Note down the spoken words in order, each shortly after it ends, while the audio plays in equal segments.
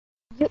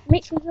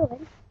Make sure you're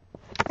in.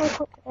 I'll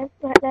talk to them.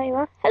 Right, there you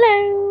are.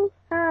 Hello!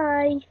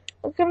 Hi.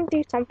 We're going to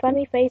do some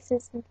funny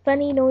faces and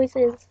funny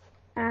noises.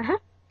 Uh-huh.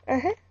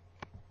 Uh-huh.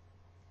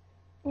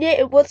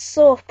 Yeah, what's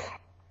up?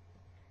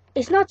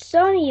 It's not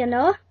sunny, you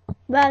know.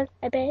 Well,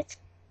 a bit.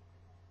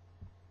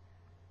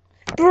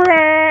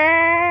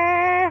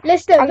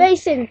 Let's start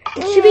racing.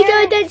 Should we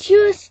go then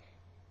choose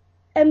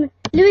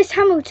Lewis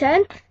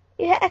Hamilton?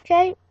 Yeah,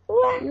 okay.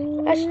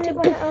 I should take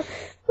one off.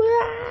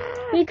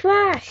 We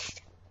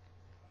crashed.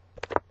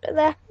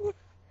 There.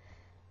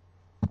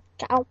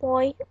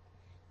 Cowboy.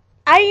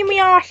 Amy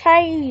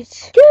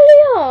arseholes.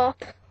 Hurry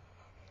up.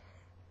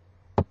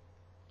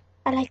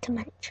 I like to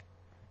munch.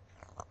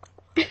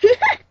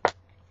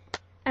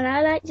 And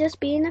I like just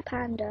being a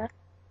panda.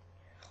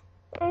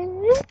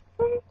 And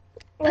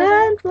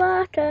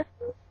water.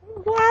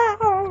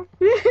 wow.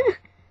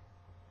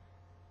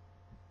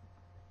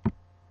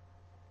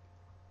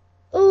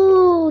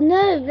 Oh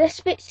no, this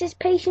fits his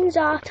patient's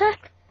arter.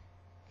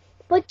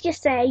 What'd you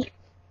say?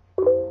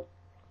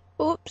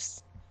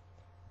 Oops.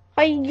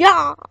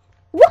 Hiya.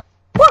 Wah,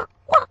 wah,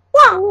 wah,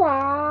 wah.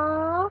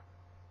 Wah.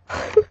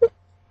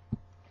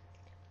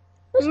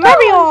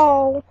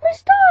 Mario.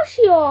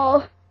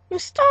 Mustachio.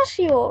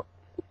 Mustachio.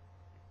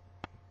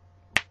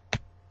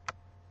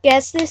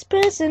 Guess this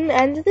person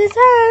under this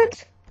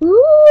hat.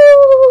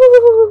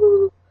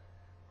 Ooh.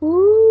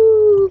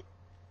 Ooh.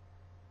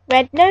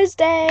 Red Nose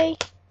Day.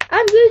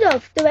 I'm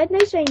Rudolph, the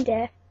red-nosed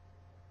reindeer.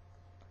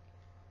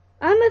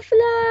 I'm a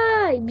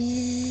fly.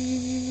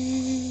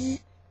 Bzzz.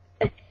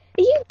 Are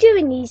you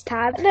doing these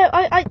tabs? No,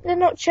 they're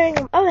not showing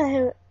them. Oh,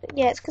 no.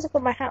 Yeah, it's because I've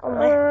got my hat on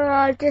my.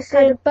 I just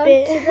had a bump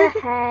to the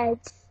head.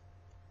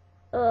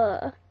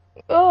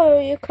 Oh,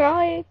 you're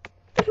crying.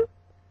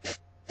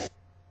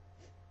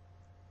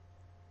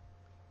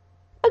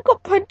 I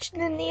got punched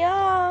in the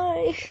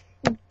eye.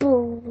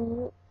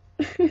 Boo.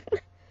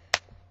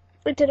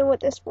 I don't know what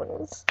this one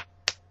is.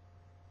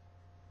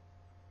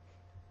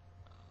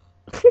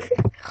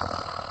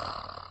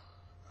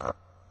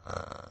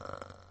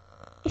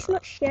 It's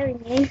not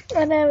showing you.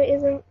 I know it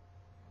isn't.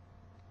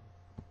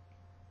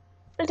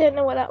 I don't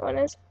know what that one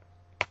is.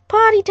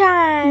 Party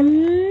time!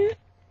 Mm.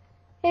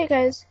 Here it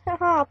goes.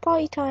 Haha,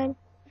 party time.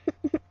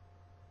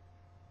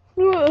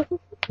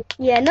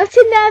 Yeah, not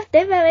enough,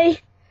 don't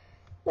worry.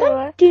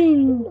 Alright.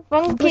 Pumpkin.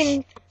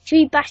 Funkin'. Should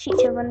we bash each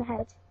other on the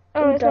head?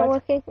 Oh, it's not God.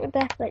 working with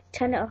that. Wait,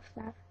 turn it off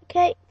now.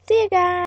 Okay, see you guys.